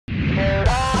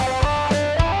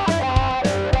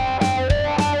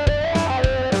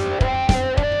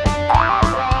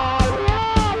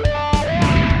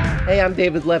I'm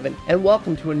David Levin, and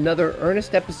welcome to another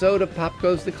earnest episode of Pop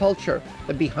Goes the Culture,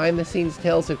 the behind-the-scenes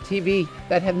tales of TV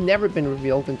that have never been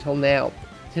revealed until now.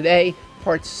 Today,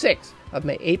 part 6 of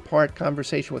my 8-part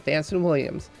conversation with Anson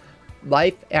Williams,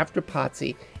 Life After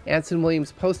Potsie, Anson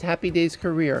Williams' post-Happy Days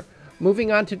career,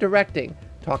 moving on to directing,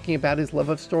 talking about his love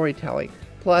of storytelling.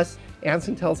 Plus,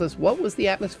 Anson tells us what was the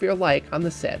atmosphere like on the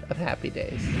set of Happy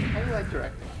Days. How do you like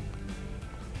directing?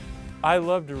 I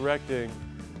love directing.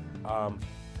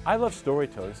 I love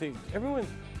storytelling. See, everyone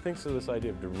thinks of this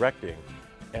idea of directing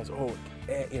as,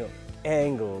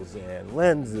 angles and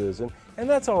lenses, and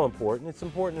that's all important. It's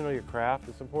important to know your craft.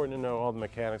 It's important to know all the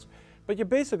mechanics. But you're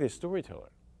basically a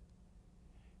storyteller.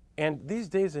 And these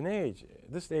days and age,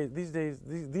 these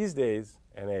days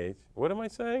and age, what am I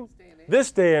saying?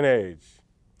 This day and age.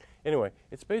 Anyway,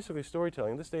 it's basically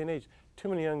storytelling. This day and age, too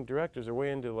many young directors are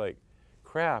way into like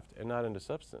craft and not into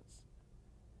substance.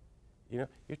 You know,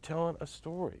 you're telling a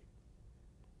story.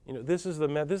 You know, this is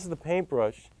the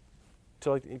paintbrush.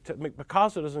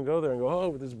 Picasso doesn't go there and go, oh,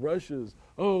 with his brushes.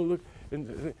 Oh, look.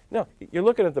 No, you're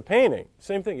looking at the painting.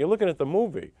 Same thing. You're looking at the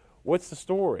movie. What's the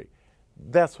story?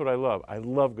 That's what I love. I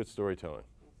love good storytelling.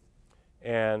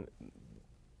 And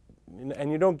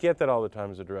you don't get that all the time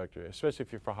as a director, especially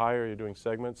if you're for hire, you're doing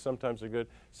segments. Sometimes they're good,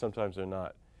 sometimes they're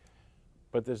not.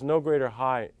 But there's no greater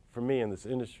high for me in this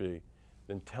industry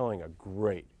than telling a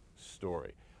great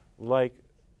story. Like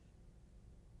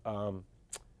the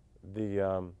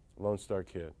Lone Star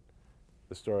Kid,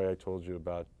 the story I told you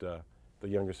about the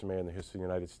youngest man in the history of the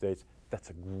United States. That's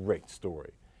a great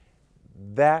story.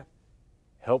 That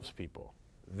helps people.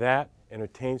 That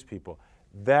entertains people.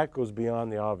 That goes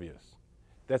beyond the obvious.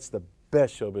 That's the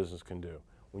best show business can do.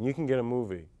 When you can get a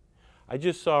movie. I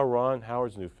just saw Ron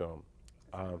Howard's new film,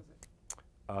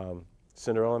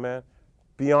 Cinderella Man.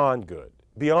 Beyond good.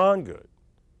 Beyond good.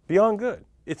 Beyond good.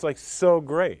 It's like so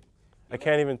great. I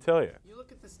can't even tell you. You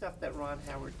look at the stuff that Ron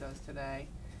Howard does today.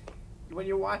 When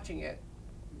you're watching it,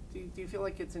 do you feel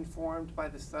like it's informed by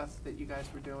the stuff that you guys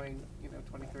were doing,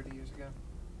 20, 30 years ago?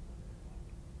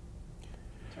 In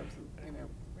terms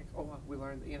of, we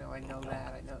learned, I know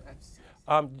that, I know that.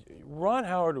 Ron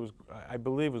Howard I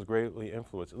believe, was greatly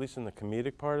influenced, at least in the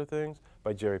comedic part of things,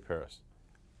 by Jerry Paris.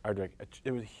 Our director.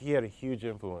 He had a huge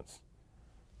influence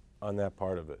on that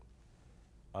part of it.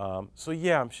 So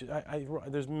yeah,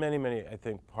 there's many, I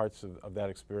think, parts of that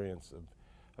experience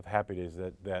of Happy Days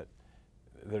that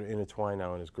are intertwined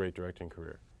now in his great directing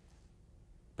career.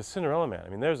 But Cinderella Man, I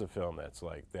mean, there's a film that's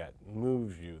like, that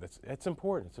moves you. It's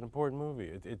important. It's an important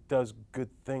movie. It does good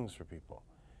things for people.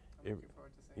 I'm looking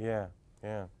forward to seeing it.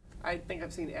 Yeah. I think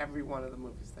I've seen every one of the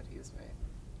movies that he has made.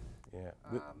 Yeah,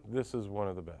 this is one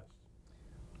of the best.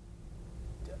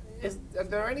 Are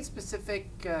there any specific,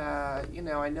 I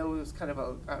know it was kind of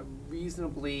a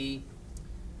reasonably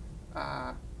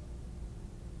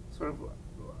sort of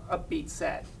upbeat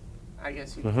set, I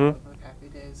guess you could call it, like Happy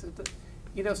Days.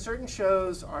 Certain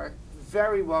shows are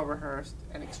very well rehearsed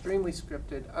and extremely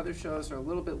scripted. Other shows are a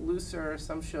little bit looser.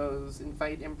 Some shows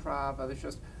invite improv. Other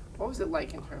shows. What was it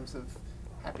like in terms of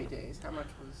Happy Days? How much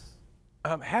was?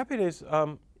 Happy Days,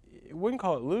 we wouldn't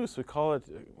call it loose. We call it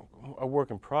a work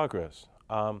in progress.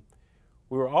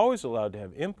 We were always allowed to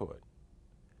have input.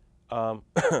 But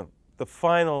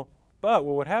what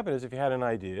would happen is if you had an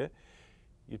idea,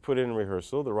 you'd put it in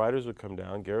rehearsal, the writers would come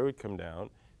down, Gary would come down,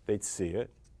 they'd see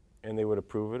it, and they would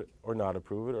approve it or not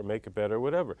approve it or make it better or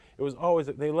whatever. It was always,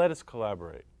 they let us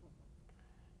collaborate.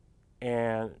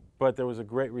 But there was a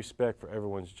great respect for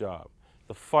everyone's job.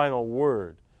 The final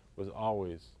word was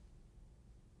always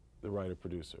the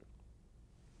writer-producer.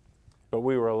 But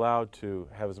we were allowed to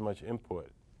have as much input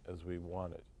as we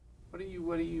wanted. What do you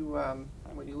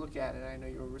when you look at it, I know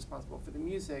you were responsible for the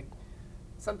music,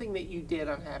 something that you did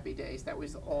on Happy Days that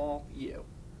was all you,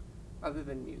 other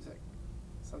than music?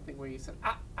 Something where you said,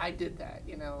 I did that,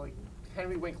 like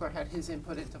Henry Winkler had his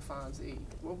input into Fonzie.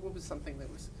 What was something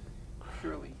that was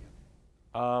purely you?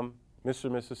 Mr.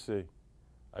 and Mrs. C.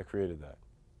 I created that.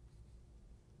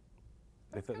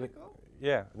 That's kind of cool.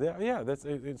 Yeah.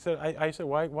 I said,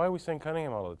 why are we saying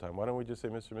Cunningham all the time? Why don't we just say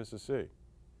Mr. and Mrs. C?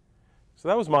 So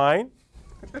that was mine.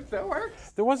 That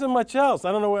works. There wasn't much else.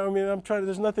 I don't know. I'm trying.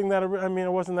 There's nothing that. I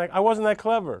wasn't that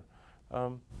clever.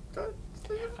 Good.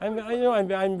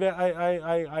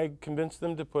 I convinced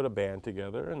them to put a band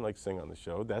together and like sing on the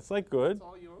show. That's like good. That's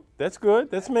all you. That's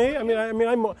good. That's me.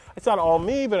 It's not all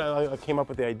me, but I came up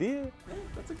with the idea. Yeah,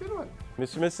 that's a good one.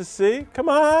 Mr. and Mrs. C. Come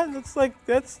on.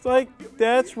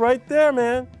 That's right there,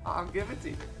 man. I'll give it to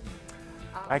you.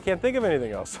 I can't think of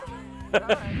anything else.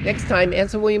 Next time,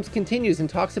 Anson Williams continues and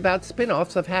talks about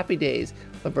spin-offs of Happy Days,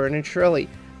 Laverne and Shirley,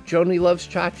 Joni Loves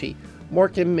Chachi,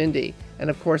 Mork and Mindy, and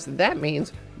of course that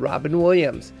means Robin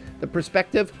Williams. The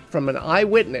perspective from an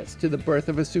eyewitness to the birth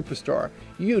of a superstar.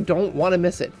 You don't want to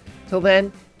miss it. Till then,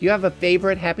 do you have a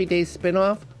favorite Happy Days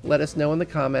spinoff? Let us know in the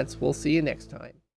comments. We'll see you next time.